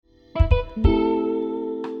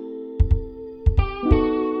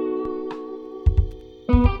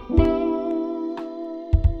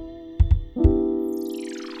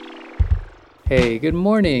Hey, good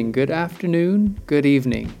morning, good afternoon, good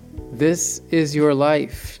evening. This is your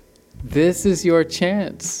life. This is your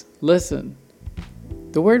chance. Listen.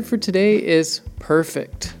 The word for today is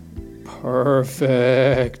perfect.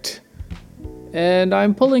 Perfect. And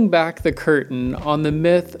I'm pulling back the curtain on the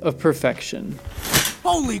myth of perfection.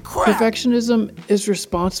 Holy crap! Perfectionism is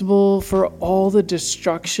responsible for all the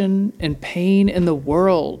destruction and pain in the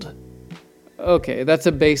world. Okay, that's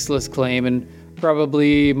a baseless claim and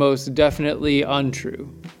probably most definitely untrue.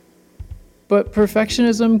 But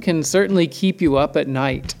perfectionism can certainly keep you up at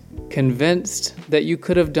night, convinced that you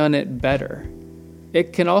could have done it better.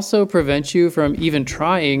 It can also prevent you from even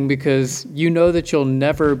trying because you know that you'll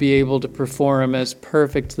never be able to perform as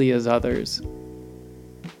perfectly as others.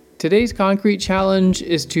 Today's concrete challenge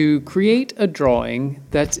is to create a drawing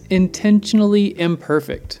that's intentionally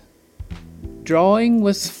imperfect. Drawing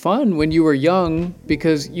was fun when you were young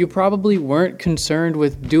because you probably weren't concerned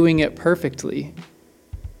with doing it perfectly.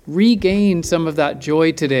 Regain some of that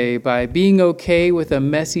joy today by being okay with a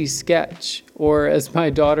messy sketch, or as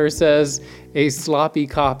my daughter says, a sloppy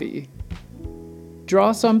copy.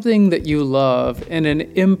 Draw something that you love in an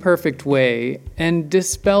imperfect way and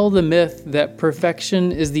dispel the myth that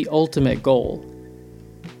perfection is the ultimate goal.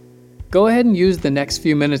 Go ahead and use the next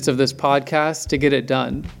few minutes of this podcast to get it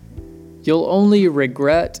done. You'll only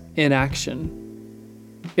regret inaction.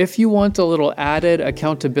 If you want a little added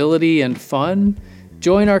accountability and fun,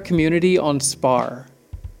 join our community on Spar.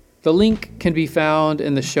 The link can be found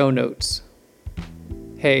in the show notes.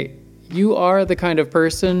 Hey, you are the kind of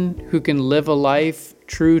person who can live a life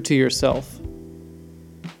true to yourself.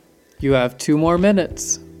 You have 2 more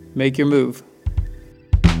minutes. Make your move.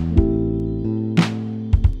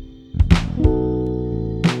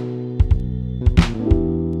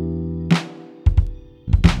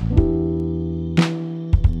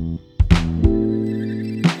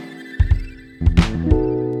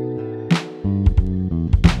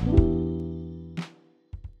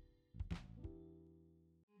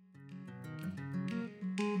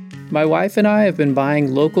 My wife and I have been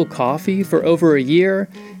buying local coffee for over a year,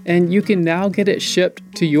 and you can now get it shipped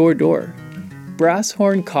to your door.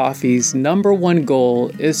 Brasshorn Coffee's #1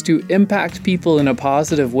 goal is to impact people in a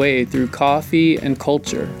positive way through coffee and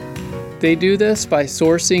culture. They do this by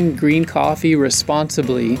sourcing green coffee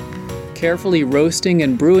responsibly, carefully roasting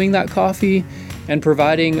and brewing that coffee, and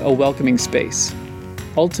providing a welcoming space.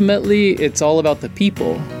 Ultimately, it's all about the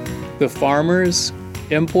people, the farmers,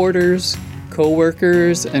 importers,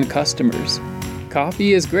 co-workers, and customers.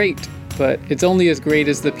 Coffee is great, but it's only as great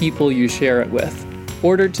as the people you share it with.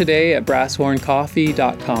 Order today at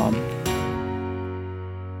brasshorncoffee.com.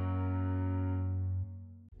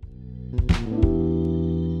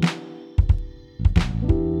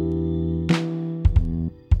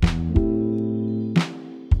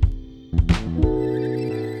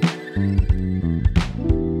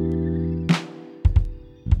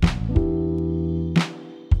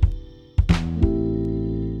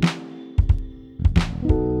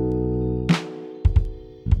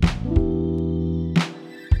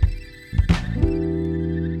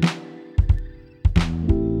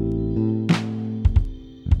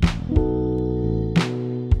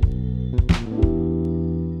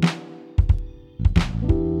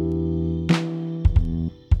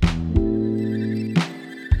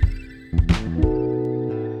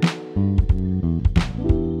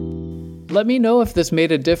 Let me know if this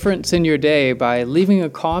made a difference in your day by leaving a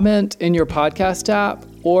comment in your podcast app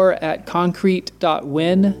or at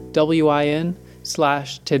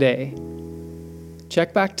concrete.win/today.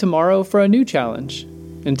 Check back tomorrow for a new challenge.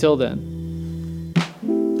 Until then.